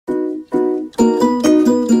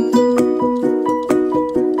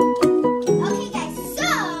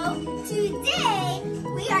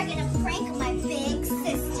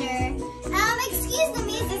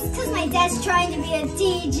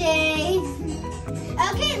DJ.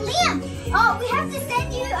 Okay, Liam. Oh, we have to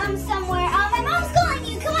send you somewhere. My mom's calling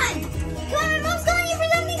you. Come on. Come on, my mom's calling you for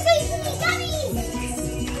something so you can eat gummies.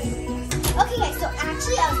 Okay, guys. So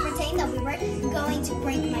actually, I was pretending that we were going to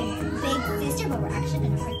prank my big sister, but we're actually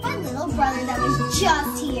going to prank my little brother that was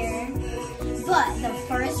just here. But the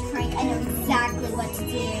first prank, I know exactly what to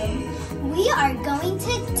do. We are going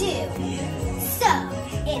to do. So,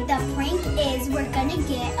 the prank is we're gonna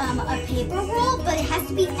get a paper roll, but it has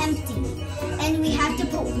to be empty. And we have to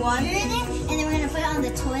put water in it, and then we're gonna put it on the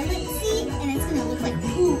toilet seat, and it's gonna look like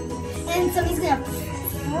poop. And somebody's gonna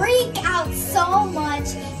freak out so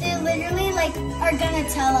much. They literally are gonna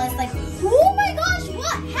tell us oh my gosh,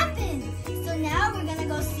 what happened? So now we're gonna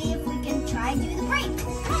go see if we can try do the prank.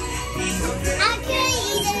 I can't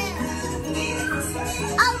eat it.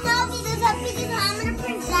 Oh no, because I'm gonna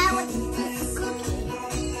prank that with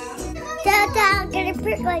Dad, gonna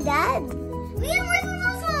prick my dad. Liam, where's the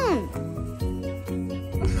phone?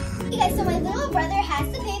 Okay, guys, so my little brother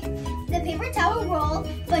has the paper towel roll,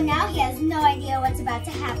 but now he has no idea what's about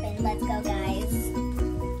to happen. Let's go, guys.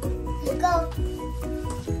 Let's go.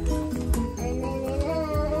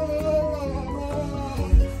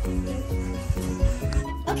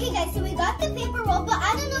 Okay, guys, so we got the paper roll, but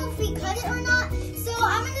I don't know if we cut it or not. So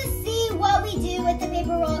I'm gonna see what we do with the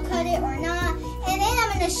paper roll, cut it or not. And then I'm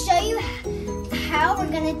going to show you how we're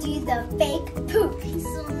going to do the fake poop. Okay,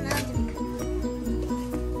 so we're making the poop.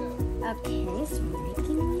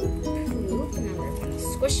 And we're going to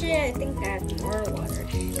squish it. I think that's more water.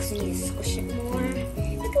 So you need to squish it more.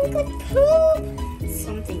 It's going to look like poop.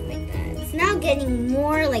 Something like that. It's now getting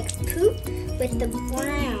more like poop with the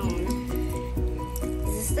brown.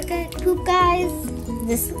 Does this look like poop, guys? Does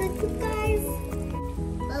this look like poop, guys?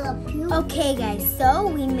 Okay guys, so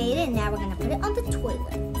we made it. Now we're gonna put it on the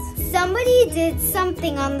toilet. Somebody did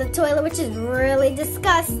something on the toilet which is really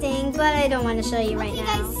disgusting, but I don't want to show you right now.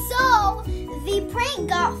 Okay guys, so the prank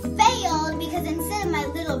got failed because instead of my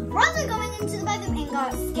little brother going into the bathroom and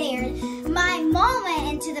got scared, my mom went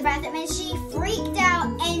into the bathroom and she freaked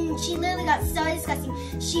out and she literally got so disgusting.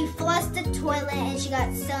 She flushed the toilet and she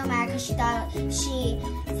got so mad because she thought she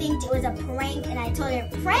think it was a prank, and I told her,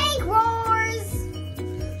 prank roars!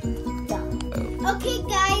 Okay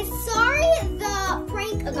guys, sorry the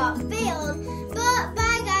prank got failed, but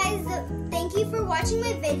bye guys. Thank you for watching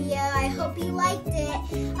my video. I hope you liked it.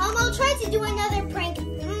 I'll try to do another prank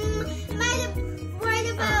right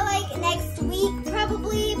about next week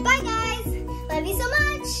probably. Bye guys. Love you so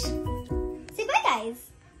much. Say bye guys.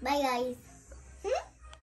 Bye guys.